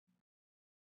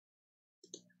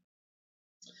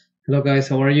Hello guys,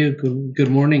 how are you?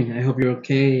 Good morning. I hope you're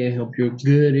okay. I hope you're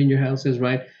good in your houses,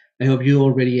 right? I hope you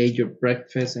already ate your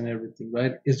breakfast and everything,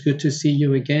 right? It's good to see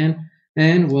you again.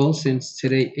 And well, since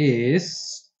today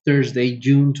is Thursday,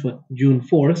 June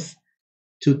 4th,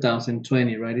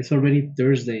 2020, right? It's already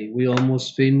Thursday. We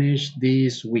almost finished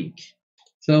this week.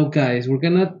 So guys, we're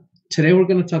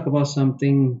gonna talk about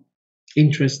something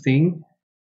interesting,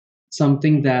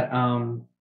 something that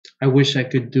I wish I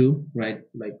could do, right?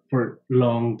 Like for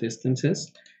long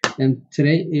distances. And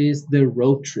today is the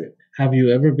road trip. Have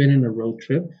you ever been in a road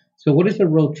trip? So what is a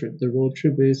road trip? The road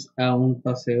trip is un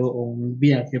paseo o un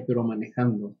viaje pero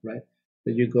manejando, right?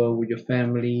 That you go with your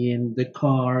family in the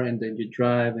car and then you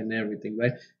drive and everything,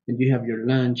 right? And you have your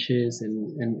lunches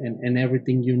and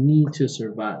everything you need to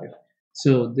survive.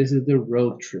 So this is the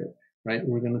road trip, right?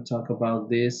 We're gonna talk about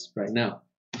this right now.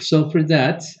 So for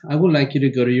that, I would like you to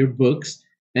go to your books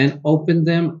and open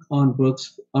them on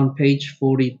books on page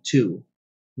 42.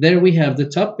 There we have the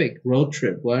topic, road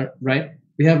trip, right?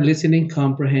 We have listening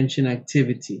comprehension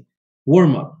activity,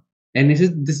 warm up. And this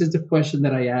is the question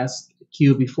that I asked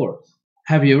you before.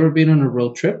 Have you ever been on a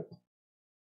road trip?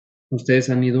 ¿Ustedes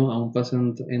han ido a un paseo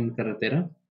en carretera?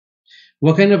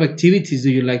 What kind of activities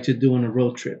do you like to do on a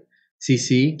road trip? Sí,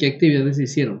 sí, ¿qué actividades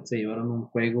hicieron? ¿Se llevaron un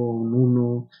juego, un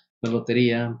uno, la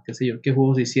lotería, qué sé yo? ¿Qué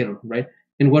juegos hicieron, right?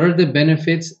 And what are the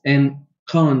benefits and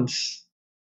cons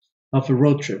of a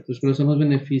road trip? Pues, ¿cuáles son los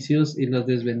beneficios y las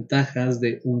desventajas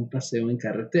de un paseo en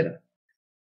carretera?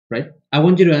 Right? I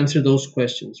want you to answer those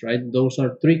questions, right? Those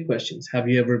are three questions. Have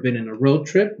you ever been on a road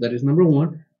trip? That is number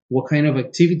one. What kind of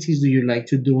activities do you like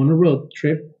to do on a road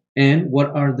trip? And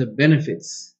what are the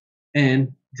benefits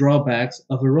and drawbacks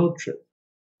of a road trip,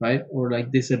 right? Or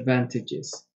like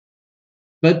disadvantages.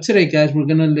 But today, guys, we're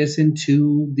going to listen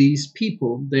to these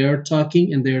people. They are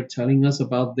talking and they are telling us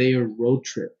about their road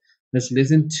trip. Let's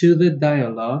listen to the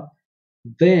dialogue,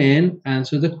 then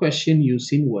answer the question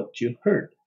using what you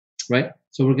heard, right?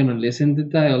 So we're going to listen to the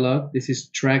dialogue. This is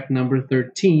track number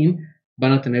 13.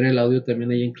 Van a tener el audio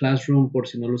también ahí en Classroom, por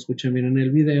si no lo escuchan bien en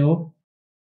el video,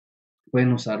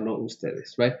 pueden usarlo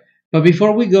ustedes, right? But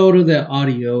before we go to the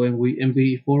audio and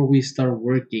before we start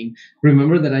working,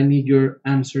 remember that I need your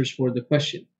answers for the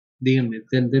question. Díganme,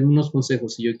 den unos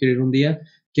consejos. Si yo quiero ir un día,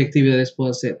 ¿qué actividades puedo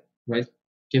hacer? Right?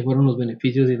 ¿Qué fueron los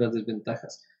beneficios y las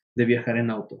desventajas de viajar en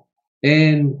auto?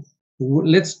 And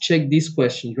let's check these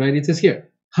questions, right? It says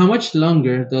here, how much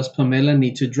longer does Pamela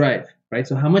need to drive? Right?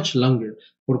 So how much longer?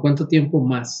 ¿Por cuánto tiempo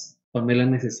más Pamela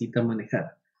necesita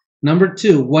manejar? Number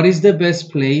two, what is the best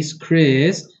place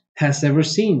Chris has ever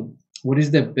seen? What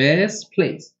is the best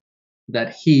place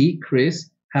that Chris,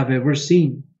 have ever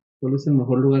seen? ¿Cuál es el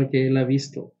mejor lugar que él ha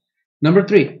visto? Number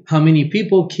three, how many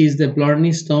people kiss the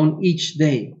Blarney Stone each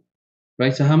day?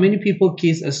 Right, so how many people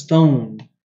kiss a stone?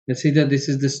 Let's say that this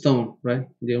is the stone, right?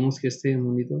 Digamos que este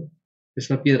monito es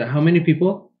la piedra. How many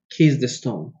people kiss the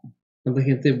stone? ¿Cuánta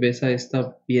gente besa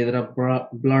esta piedra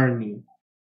Blarney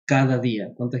cada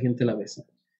día? ¿Cuánta gente la besa?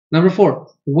 Number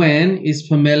four, when is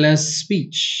Pamela's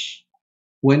speech?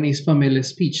 When is Pamela's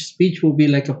speech? Speech will be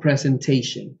like a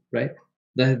presentation, right?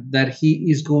 That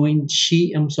is going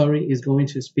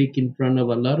to speak in front of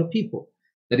a lot of people.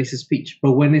 That is a speech.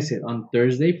 But when is it? On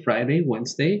Thursday, Friday,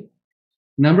 Wednesday?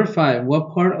 Number five,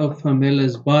 what part of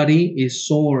Pamela's body is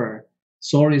sore?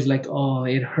 Sore is like, oh,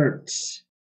 it hurts.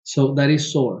 So that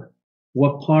is sore.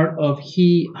 What part of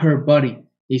her body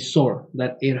is sore?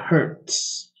 That it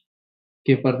hurts.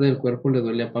 ¿Qué parte del cuerpo le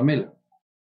duele a Pamela?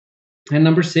 And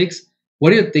number six, what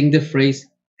do you think the phrase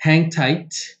hang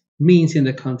tight means in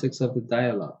the context of the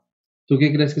dialogue? ¿Tú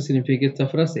qué crees que significa esta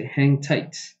frase? Hang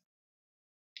tight.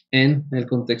 En el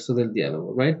contexto del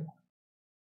diálogo, right?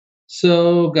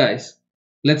 So, guys,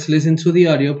 let's listen to the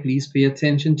audio. Please pay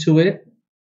attention to it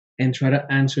and try to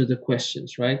answer the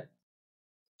questions, right?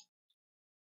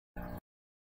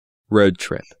 Road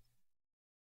trip.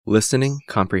 Listening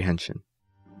comprehension.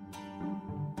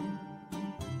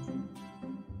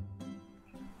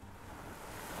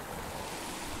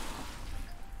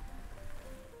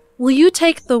 Will you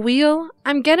take the wheel?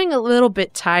 I'm getting a little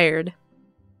bit tired.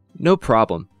 No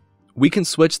problem. We can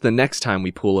switch the next time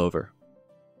we pull over.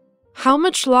 How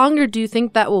much longer do you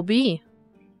think that will be?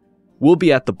 We'll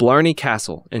be at the Blarney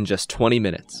Castle in just 20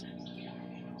 minutes.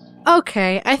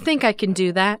 Okay, I think I can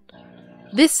do that.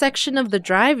 This section of the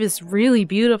drive is really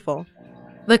beautiful.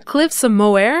 The cliffs of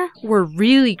Moher were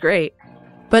really great,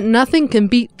 but nothing can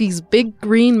beat these big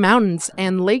green mountains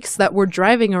and lakes that we're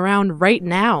driving around right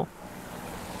now.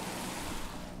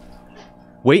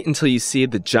 Wait until you see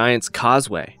the Giant's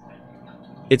Causeway.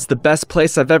 It's the best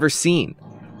place I've ever seen.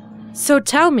 So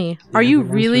tell me, are you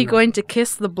really going to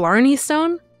kiss the Blarney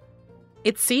Stone?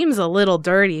 It seems a little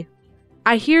dirty.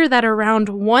 I hear that around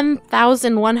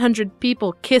 1,100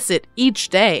 people kiss it each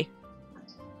day.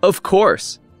 Of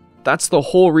course. That's the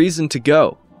whole reason to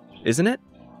go, isn't it?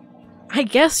 I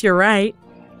guess you're right.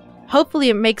 Hopefully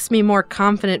it makes me more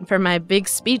confident for my big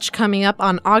speech coming up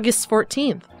on August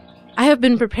 14th. I have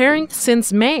been preparing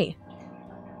since May.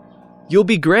 You'll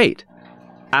be great.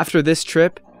 After this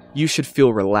trip, you should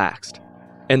feel relaxed,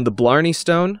 and the Blarney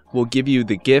Stone will give you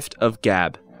the gift of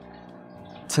gab.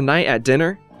 Tonight at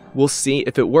dinner, we'll see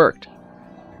if it worked.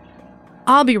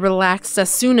 I'll be relaxed as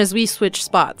soon as we switch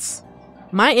spots.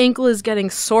 My ankle is getting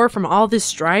sore from all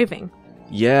this driving.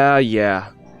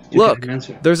 Yeah. Look,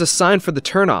 Answer. there's a sign for the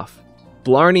turnoff.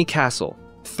 Blarney Castle,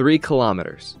 3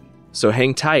 kilometers. So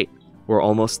hang tight, we're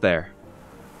almost there.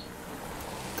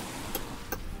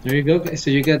 There you go, guys. So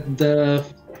you got the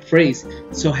phrase.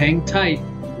 So hang tight,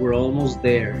 we're almost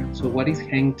there. So what is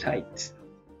hang tight?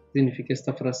 Significa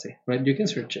esta frase, right? You can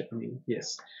search it.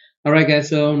 Yes. All right, guys.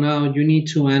 So now you need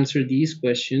to answer these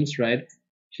questions, right?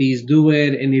 Please do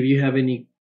it. And if you have any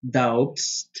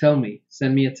doubts, tell me.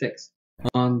 Send me a text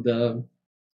on the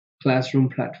classroom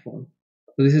platform.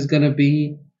 So this is going to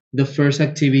be the first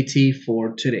activity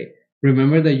for today.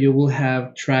 Remember that you will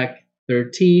have track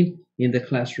 13 in the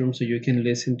classroom so you can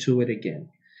listen to it again.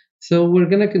 So we're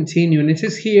going to continue. And it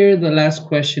is here the last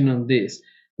question on this.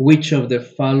 Which of the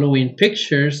following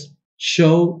pictures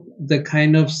show the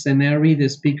kind of scenery the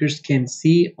speakers can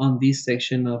see on this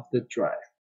section of the drive?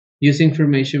 Use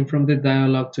information from the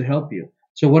dialogue to help you.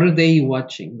 So what are they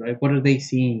watching, right? What are they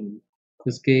seeing?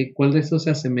 Pues que, ¿cuál de estos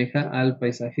se asemeja al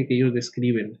paisaje que ellos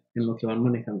describen en lo que van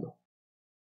manejando?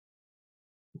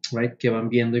 Right? Que van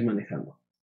viendo y manejando.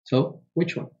 So,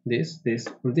 which one? This,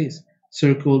 or this?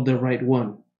 Circle the right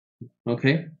one.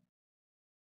 Okay?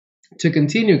 To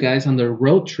continue, guys, on the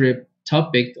road trip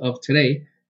topic of today,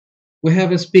 we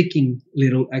have a speaking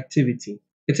little activity.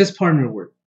 It says partner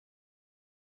work.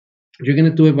 You're going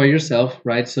to do it by yourself,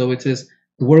 right? So it says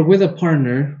work with a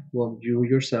partner. Well, you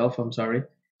yourself, I'm sorry.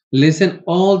 Listen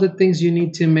all the things you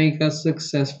need to make a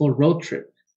successful road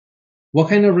trip. What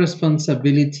kind of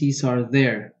responsibilities are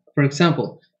there? For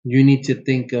example, you need to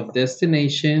think of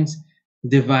destinations,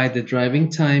 divide the driving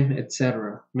time,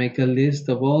 etc. Make a list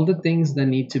of all the things that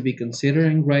need to be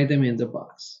considered and write them in the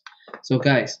box. So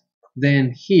guys,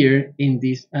 then here in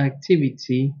this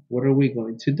activity, what are we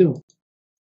going to do?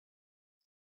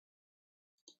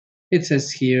 It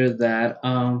says here that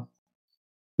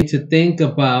we need to think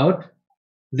about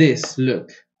this.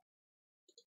 Look.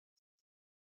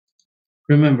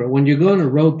 Remember, when you go on a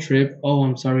road trip, oh,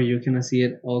 I'm sorry, you cannot see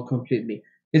it all completely.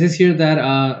 It says here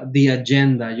that the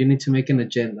agenda, you need to make an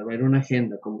agenda, right? Una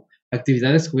agenda, como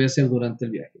actividades que voy a hacer durante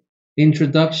el viaje.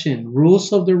 Introduction,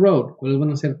 rules of the road, ¿cuáles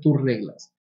van a ser tus reglas?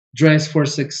 Dress for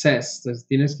success, entonces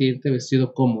tienes que irte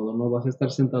vestido cómodo, no vas a estar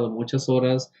sentado muchas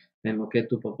horas en lo que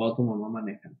tu papá o tu mamá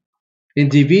manejan.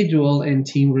 Individual and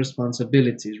team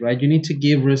responsibilities, right? You need to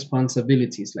give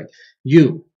responsibilities, like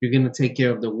you're going to take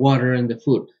care of the water and the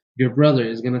food. Your brother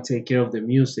is going to take care of the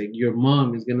music. Your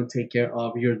mom is going to take care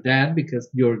of your dad because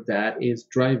your dad is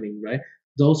driving, right?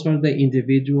 Those are the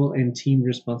individual and team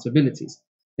responsibilities.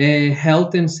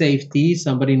 Health and safety,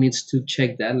 somebody needs to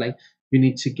check that. Like you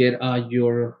need to get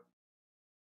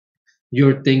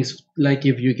your things, like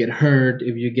if you get hurt,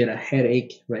 if you get a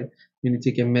headache, right? You need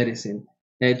to get medicine.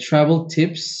 Travel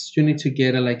tips, you need to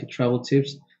get like travel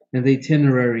tips. And the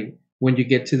itinerary, when you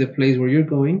get to the place where you're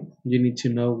going, you need to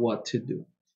know what to do.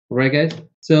 All right, guys?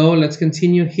 So let's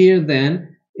continue here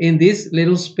then. In this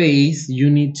little space, you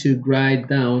need to write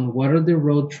down what are the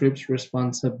road trip's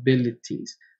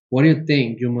responsibilities. What do you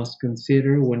think you must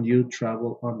consider when you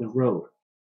travel on the road?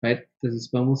 Right? Entonces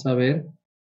vamos a ver.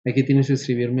 Aquí tienes que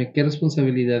escribirme qué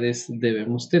responsabilidades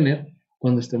debemos tener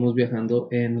cuando estemos viajando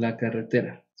en la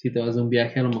carretera. Si te vas de un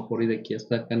viaje a lo mejor y de aquí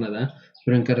hasta Canadá,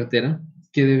 pero en carretera,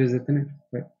 ¿qué debes de tener?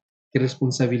 Right? ¿Qué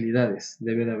responsabilidades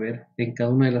debe de haber en cada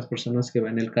una de las personas que va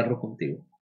en el carro contigo?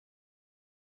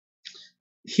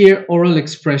 Here, oral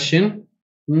expression.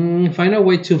 Find a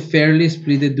way to fairly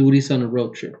split the duties on a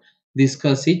road trip.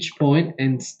 Discuss each point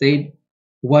and state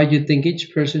why you think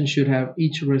each person should have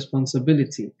each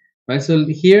responsibility. Right? So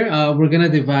here, we're going to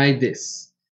divide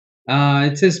this.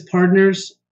 It says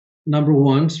partners, number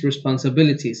one's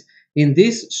responsibilities. In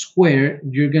this square,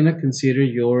 you're going to consider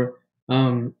your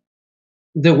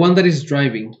the one that is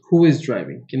driving. Who is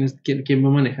driving? ¿Quién va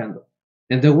manejando?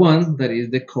 And the one that is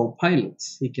the co-pilot.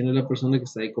 ¿Y quién es la persona que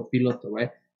está de copiloto, right?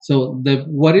 So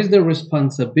what is the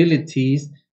responsibilities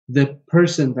the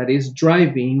person that is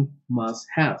driving must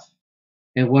have?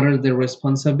 And what are the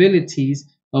responsibilities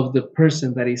of the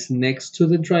person that is next to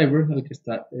the driver, el que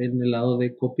está en el lado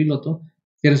de copiloto,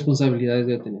 qué responsabilidades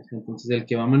debe tener. Entonces, el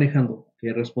que va manejando,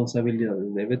 qué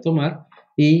responsabilidades debe tomar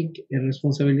y qué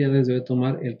responsabilidades debe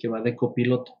tomar el que va de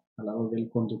copiloto, al lado del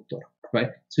conductor, right?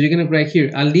 So you're going to write here,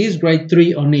 at least write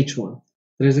 3 on each one.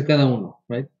 3 de cada uno,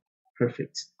 right?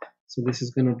 Perfect. So this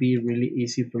is going to be really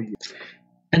easy for you.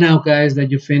 And now, guys,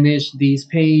 that you finish this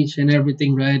page and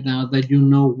everything, right now that you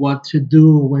know what to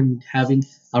do when having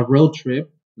a road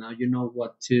trip, now you know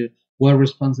what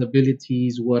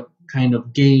responsibilities, what kind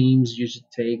of games you should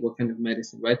take, what kind of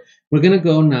medicine, right? We're gonna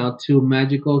go now to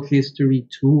magical history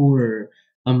tour.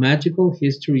 A magical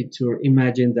history tour.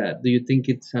 Imagine that. Do you think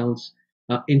it sounds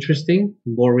interesting?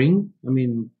 Boring? I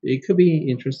mean, it could be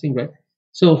interesting, right?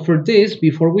 So for this,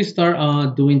 before we start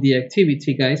doing the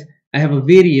activity, guys, I have a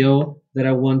video that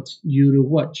I want you to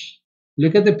watch.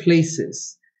 Look at the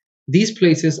places. These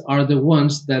places are the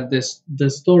ones that the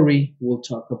story will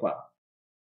talk about.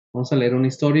 Vamos a leer una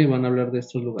historia y van a hablar de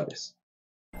estos lugares.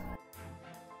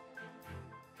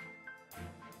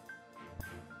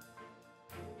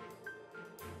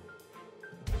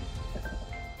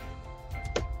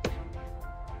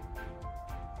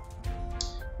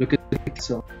 Look at it.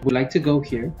 So we'd like to go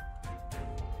here.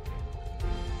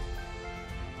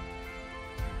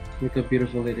 Look how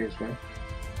beautiful it is, right?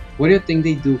 What do you think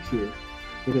they do here?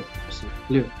 Look at the person.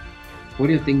 Look. What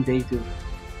do you think they do?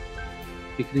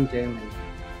 You couldn't tell me.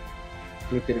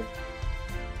 Look at him.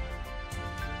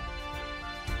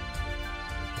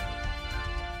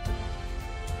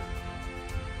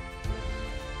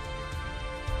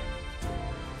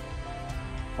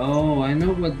 Oh, I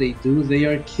know what they do. They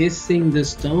are kissing the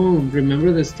stone.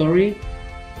 Remember the story?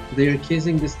 They are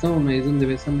kissing the stone. Ahí es donde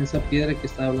besan esa piedra que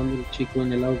estaba hablando el chico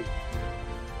en el audio.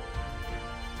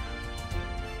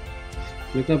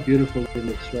 Look how beautiful it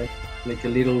looks, right? Like a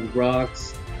little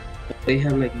rocks. They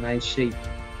have like nice shape.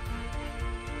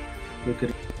 Look at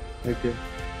it. Right there.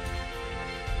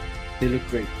 They look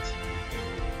great.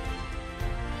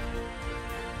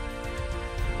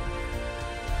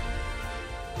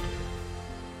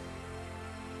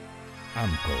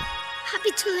 Uncle.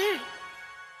 Happy to learn.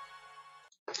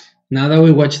 Now that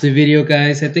we watched the video,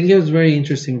 guys, I think it was very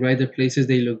interesting, right? The places,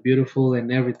 they look beautiful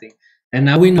and everything. And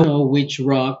now we know which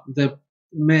rock the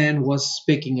man was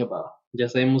speaking about. Ya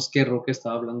sabemos qué roca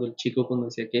estaba hablando el chico cuando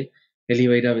decía que él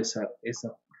iba a ir a besar esa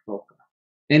roca.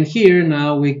 And here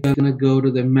now we're gonna go to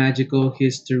the magical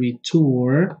history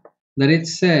tour that it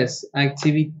says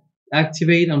activate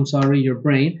your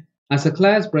brain. As a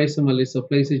class, brainstorm a list of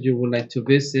places you would like to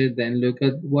visit, then look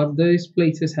at what these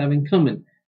places have in common.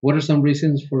 What are some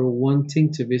reasons for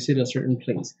wanting to visit a certain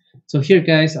place? So here,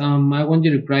 guys, I want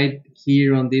you to write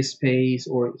here on this page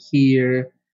or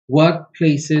here what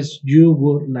places you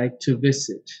would like to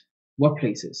visit. What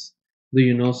places? Do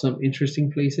you know some interesting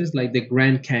places like the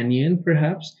Grand Canyon,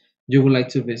 perhaps, you would like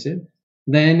to visit?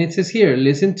 Then it says here,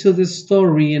 listen to the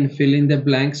story and fill in the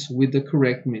blanks with the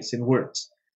correct missing words.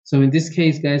 So in this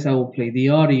case, guys, I will play the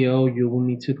audio. You will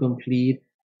need to complete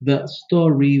the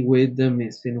story with the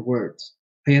missing words.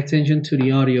 Pay attention to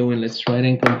the audio and let's try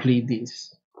and complete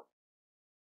this.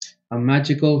 A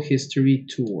magical history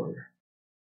tour.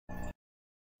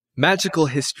 Magical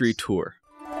history tour.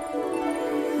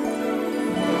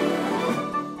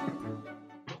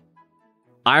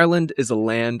 Ireland is a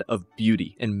land of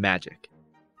beauty and magic.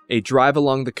 A drive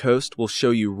along the coast will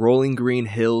show you rolling green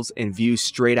hills and views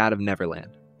straight out of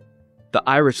Neverland. The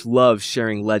Irish love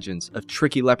sharing legends of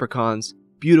tricky leprechauns,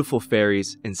 beautiful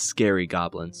fairies, and scary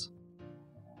goblins.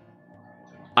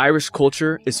 Irish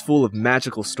culture is full of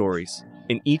magical stories,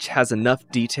 and each has enough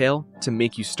detail to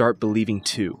make you start believing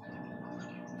too.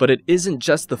 But it isn't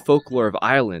just the folklore of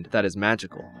Ireland that is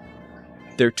magical.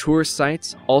 Their tourist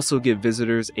sites also give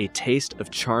visitors a taste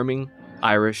of charming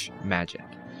Irish magic.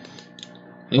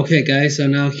 Okay, guys, so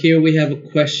now here we have a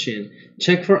question.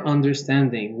 Check for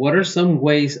understanding. What are some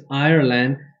ways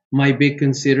Ireland might be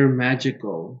considered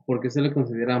magical? ¿Por qué se le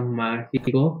considera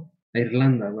mágico a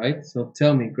Irlanda, right? So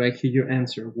tell me, right here your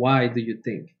answer. Why do you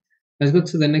think? Let's go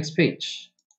to the next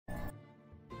page.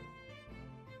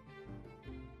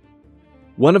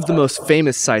 One of the most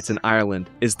famous sites in Ireland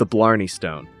is the Blarney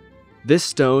Stone. This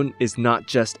stone is not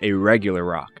just a regular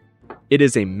rock. It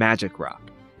is a magic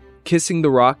rock. Kissing the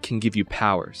rock can give you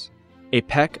powers. A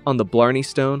peck on the Blarney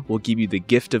Stone will give you the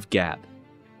gift of gab.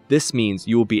 This means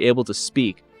you will be able to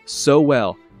speak so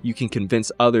well you can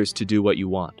convince others to do what you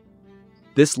want.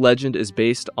 This legend is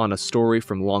based on a story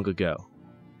from long ago.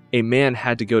 A man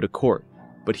had to go to court,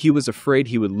 but he was afraid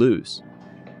he would lose.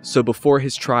 So before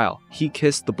his trial, he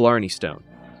kissed the Blarney Stone.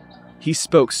 He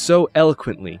spoke so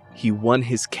eloquently, he won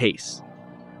his case.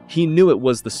 He knew it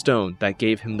was the stone that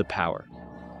gave him the power.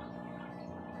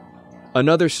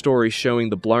 Another story showing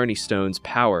the Blarney Stone's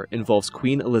power involves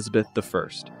Queen Elizabeth I.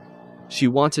 She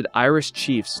wanted Irish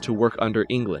chiefs to work under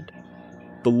England.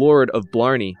 The Lord of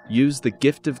Blarney used the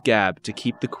gift of gab to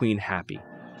keep the Queen happy.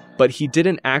 But he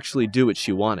didn't actually do what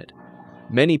she wanted.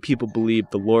 Many people believe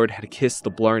the Lord had kissed the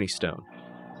Blarney Stone.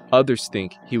 Others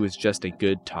think he was just a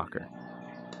good talker.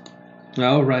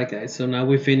 All right, guys. So now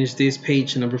we finished this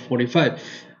page number 45.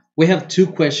 We have two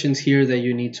questions here that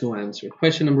you need to answer.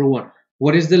 Question number 1.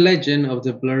 What is the legend of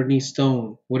the Blarney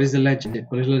Stone? What is the legend?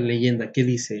 ¿Cuál es la leyenda? ¿Qué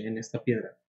dice en esta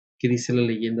piedra? ¿Qué dice la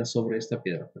leyenda sobre esta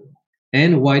piedra?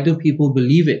 And why do people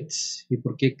believe it? ¿Y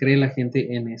por qué cree la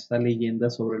gente en esta leyenda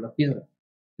sobre la piedra?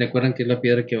 Recuerdan que es la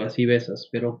piedra que vas y besas,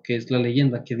 pero ¿qué es la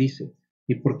leyenda? ¿Qué dice?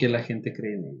 ¿Y por qué la gente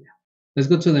cree en ella? Let's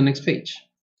go to the next page.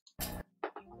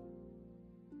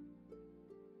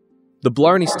 The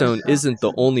Blarney Stone isn't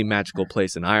the only magical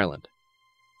place in Ireland.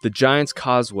 The Giant's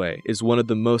Causeway is one of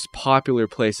the most popular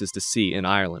places to see in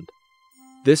Ireland.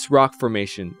 This rock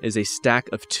formation is a stack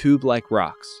of tube-like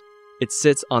rocks. It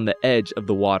sits on the edge of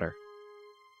the water.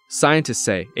 Scientists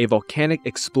say a volcanic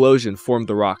explosion formed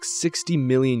the rock 60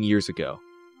 million years ago.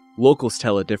 Locals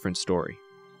tell a different story.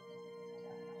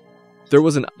 There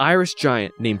was an Irish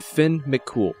giant named Finn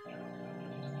McCool.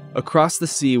 Across the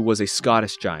sea was a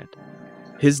Scottish giant.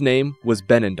 His name was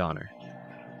Benandonner.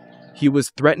 He was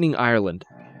threatening Ireland.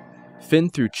 Finn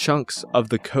threw chunks of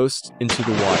the coast into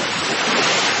the water.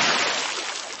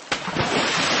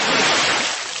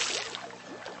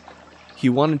 He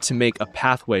wanted to make a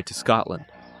pathway to Scotland.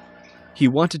 He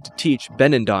wanted to teach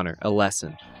Benandonner a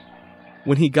lesson.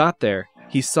 When he got there,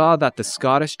 he saw that the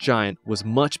Scottish giant was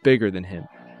much bigger than him.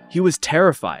 He was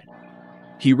terrified.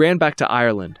 He ran back to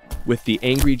Ireland with the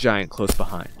angry giant close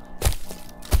behind.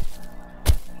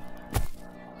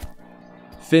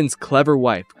 Finn's clever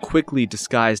wife quickly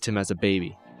disguised him as a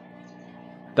baby.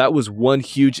 That was one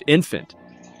huge infant.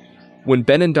 When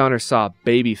Benandonner saw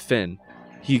baby Finn,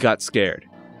 he got scared.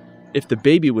 If the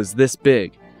baby was this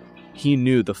big, he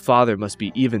knew the father must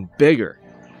be even bigger.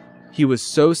 He was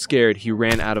so scared he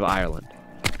ran out of Ireland.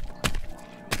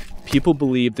 People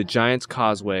believe the Giant's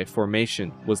Causeway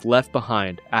formation was left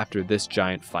behind after this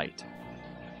giant fight.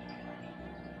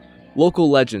 Local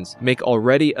legends make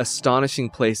already astonishing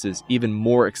places even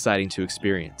more exciting to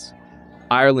experience.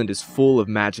 Ireland is full of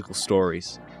magical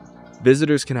stories.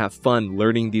 Visitors can have fun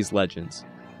learning these legends.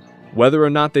 Whether or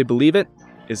not they believe it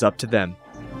is up to them.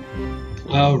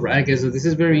 All right, guys, so this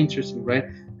is very interesting, right?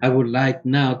 I would like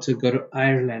now to go to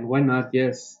Ireland. Why not?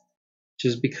 Yes,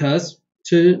 just because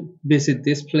to visit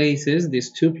these places,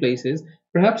 these two places,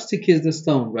 perhaps to kiss the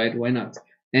stone, right? Why not?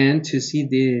 And to see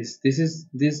this.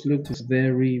 This looks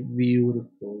very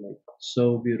beautiful, like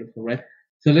so beautiful, right?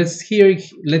 So let's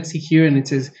see here, and it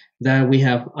says that we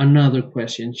have another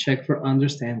question. Check for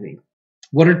understanding.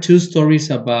 What are two stories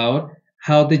about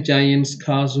how the Giant's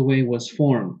Causeway was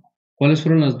formed? ¿Cuáles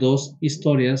fueron las dos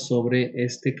historias sobre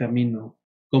este camino?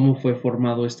 ¿Cómo fue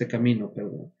formado este camino?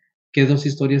 Perdón. ¿Qué dos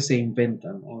historias se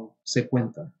inventan o se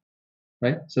cuentan?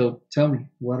 Right? So tell me,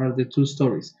 what are the two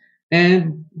stories?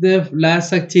 And the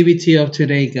last activity of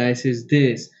today, guys, is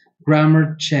this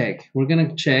grammar check. We're going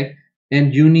to check,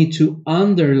 and you need to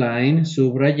underline,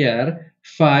 subrayar,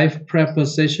 5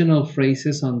 prepositional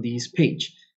phrases on this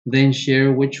page. Then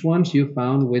share which ones you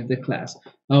found with the class.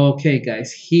 Okay,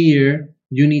 guys, here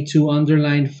you need to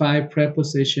underline 5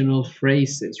 prepositional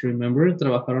phrases. Remember,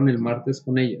 trabajaron el martes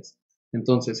con ellas.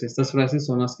 Entonces, estas frases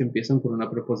son las que empiezan por una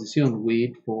preposición.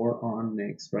 With, for, on,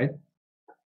 next, right?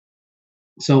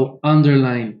 So,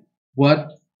 underline.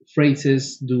 What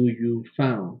phrases do you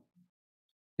found?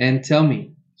 And tell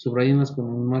me. Subrayenlas con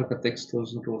un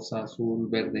marcatextos rosa, azul,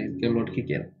 verde, el color que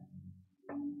quieran.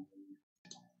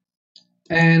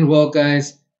 And well,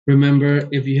 guys, remember,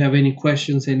 if you have any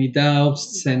questions, any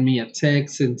doubts, send me a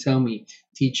text and tell me,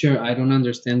 teacher, I don't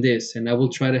understand this, and I will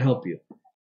try to help you.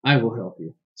 I will help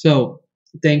you. So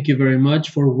thank you very much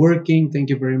for working. Thank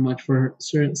you very much for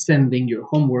sending your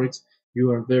homeworks. You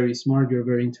are very smart. You're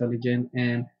very intelligent.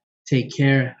 And take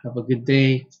care. Have a good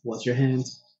day. Wash your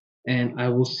hands. And I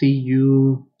will see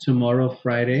you tomorrow,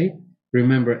 Friday.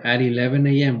 Remember, at 11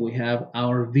 a.m., we have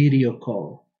our video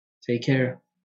call. Take care.